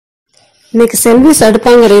இன்னைக்கு செல்விஸ்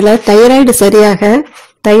அடுப்பாங்கரையில் தைராய்டு சரியாக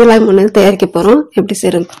தைலம் ஒன்று தயாரிக்க போகிறோம். எப்படி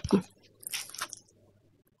செய்யறது பார்ப்போம்.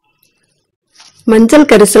 மஞ்சள்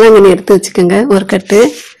கரிசலாங்கண்ணி எடுத்து வச்சுக்கோங்க. ஒரு கட்டு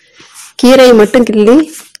கீரையை மட்டும் கிள்ளி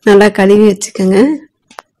நல்லா கழுவி வச்சுக்கோங்க.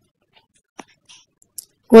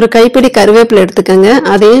 ஒரு கைப்பிடி கருவேப்பிலை எடுத்துக்கோங்க.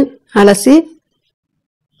 அதையும் அலசி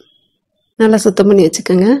நல்லா சுத்தம் பண்ணி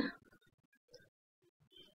வச்சுக்கோங்க.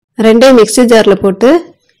 ரெண்டையும் மிக்ஸி ஜாரில் போட்டு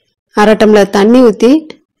அரை டம்ளர் தண்ணி ஊற்றி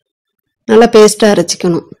நல்லா பேஸ்ட்டாக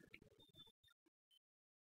அரைச்சிக்கணும்.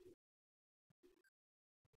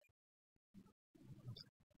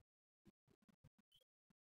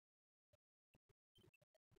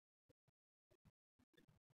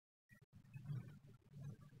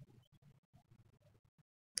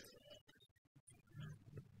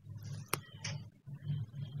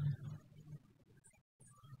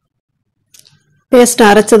 பேஸ்ட்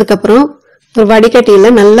அரைச்சதுக்கப்புறம் ஒரு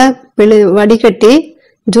வடிகட்டியில் நல்லா வடிகட்டி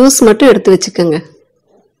ஜூஸ் மட்டும் எடுத்து வச்சுக்கோங்க.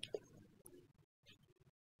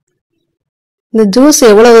 இந்த ஜூஸ்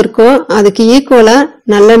எவ்வளவு இருக்கோ அதுக்கு ஈக்குவலாக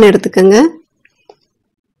நல்லெண்ணெய் எடுத்துக்கோங்க.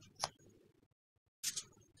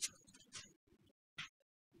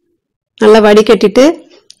 நல்லா வடிகட்டிட்டு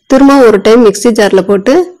திரும்ப ஒரு டைம் மிக்ஸி ஜாரில்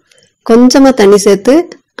போட்டு கொஞ்சமாக தண்ணி சேர்த்து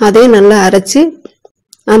அதையும் நல்லா அரைச்சி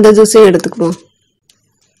அந்த ஜூஸையும் எடுத்துக்குவோம்.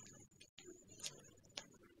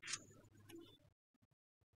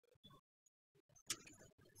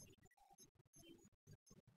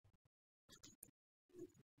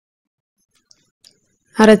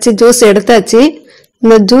 அரைச்சி ஜூஸ் எடுத்தாச்சு.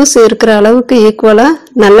 இந்த ஜூஸ் இருக்கிற அளவுக்கு ஈக்குவலாக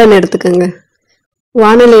நல்லெண்ணெய் எடுத்துக்கோங்க.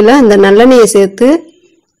 வானலியில் இந்த நல்லெண்ணெயை சேர்த்து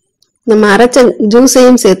நம்ம அரைச்ச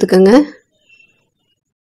ஜூஸையும் சேர்த்துக்கோங்க.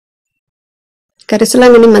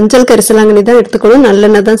 கரிசலாங்கண்ணி மஞ்சள் கரிசலாங்கண்ணி தான் எடுத்துக்கணும்,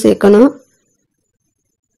 நல்லெண்ணெய் தான் சேர்க்கணும்.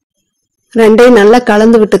 ரெண்டையும் நல்லா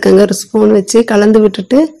கலந்து விட்டுக்கோங்க. ஒரு ஸ்பூன் வச்சு கலந்து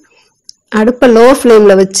விட்டுட்டு அடுப்பை லோ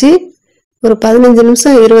ஃப்ளேமில் வச்சு ஒரு 15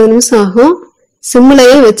 நிமிஷம் 20 நிமிஷம் ஆகும்.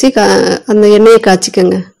 சிம்மிலையே வச்சு அந்த எண்ணெயை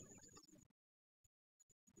காய்ச்சிக்கோங்க.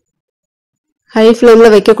 ஹை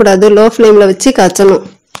ஃப்ளேமில் வைக்கக்கூடாது, லோ ஃப்ளேமில் வச்சு காய்ச்சணும்.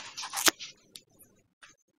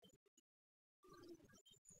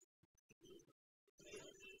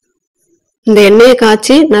 இந்த எண்ணெயை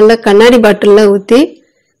காய்ச்சி நல்லா கண்ணாடி பாட்டிலில் ஊற்றி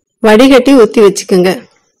வடிகட்டி ஊற்றி வச்சுக்கோங்க.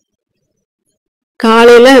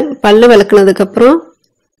 காலையில் பல்லு விளக்குனதுக்கப்புறம்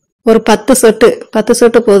ஒரு 10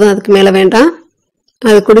 சொட்டு போதும், அதுக்கு மேலே வேண்டாம்.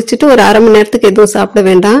 அது குடிச்சிட்டு ஒரு அரை மணி நேரத்துக்கு எதுவும் சாப்பிட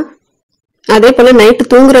வேண்டாம். அதே போல் நைட்டு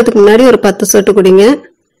தூங்குறதுக்கு முன்னாடி ஒரு 10 சொட்டு குடிங்க.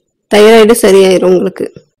 தைராய்டு சரியாயிரும்.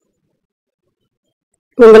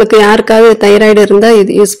 உங்களுக்கு யாருக்காவது தைராய்டு இருந்தால்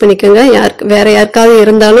இது யூஸ் பண்ணிக்கோங்க. வேற யாருக்காவது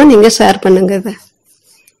இருந்தாலும் நீங்கள் ஷேர் பண்ணுங்க.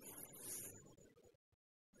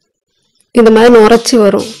 இது மாதிரி நுரைச்சி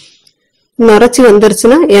வரும். நுரைச்சி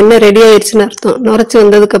வந்துருச்சுன்னா எண்ணெய் ரெடி ஆயிடுச்சுன்னு அர்த்தம். நுரைச்சி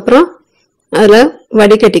வந்ததுக்கப்புறம் அதில்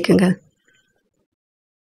வடிகட்டிக்கோங்க.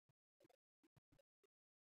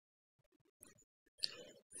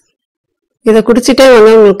 இதை குடிச்சிட்டே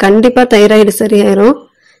வாங்க, உங்களுக்கு கண்டிப்பாக தைராய்டு சரியாயிரும்.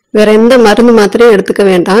 வேற எந்த மருந்து மாத்திரையும் எடுத்துக்க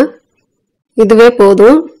வேண்டாம், இதுவே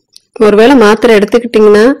போதும். ஒருவேளை மாத்திரை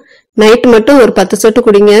எடுத்துக்கிட்டிங்கன்னா நைட்டு மட்டும் ஒரு 10 சொட்டு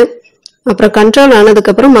குடிங்க. அப்புறம் கண்ட்ரோல்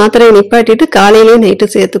ஆனதுக்கப்புறம் மாத்திரையை நிப்பாட்டிட்டு காலையிலேயே நைட்டு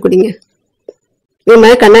சேர்த்து குடிங்க. இது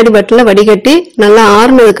மாதிரி கண்ணாடி பாட்டிலில் வடிகட்டி நல்லா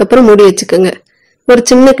ஆறுனதுக்கப்புறம் மூடி வச்சுக்கோங்க. ஒரு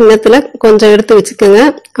சின்ன கிண்ணத்தில் கொஞ்சம் எடுத்து வச்சுக்கோங்க.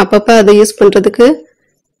 அப்பப்போ அதை யூஸ் பண்ணுறதுக்கு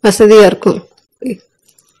வசதியாக இருக்கும்.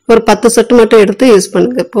 ஒரு 10 சொட்டு மட்டும் எடுத்து யூஸ்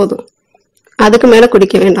பண்ணுங்க, போதும். அதுக்கு மேலே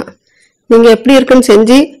குடிக்க வேண்டாம். நீங்கள் எப்படி இருக்குன்னு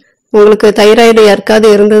செஞ்சு உங்களுக்கு தைராய்டு யாருக்காவது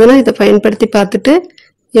இருந்ததுன்னா இதை பயன்படுத்தி பார்த்துட்டு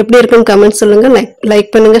எப்படி இருக்குன்னு கமெண்ட் சொல்லுங்கள்.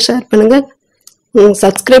 லைக் பண்ணுங்கள், ஷேர் பண்ணுங்கள்.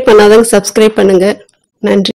 சப்ஸ்கிரைப் பண்ணாதவங்க சப்ஸ்கிரைப் பண்ணுங்கள். நன்றி.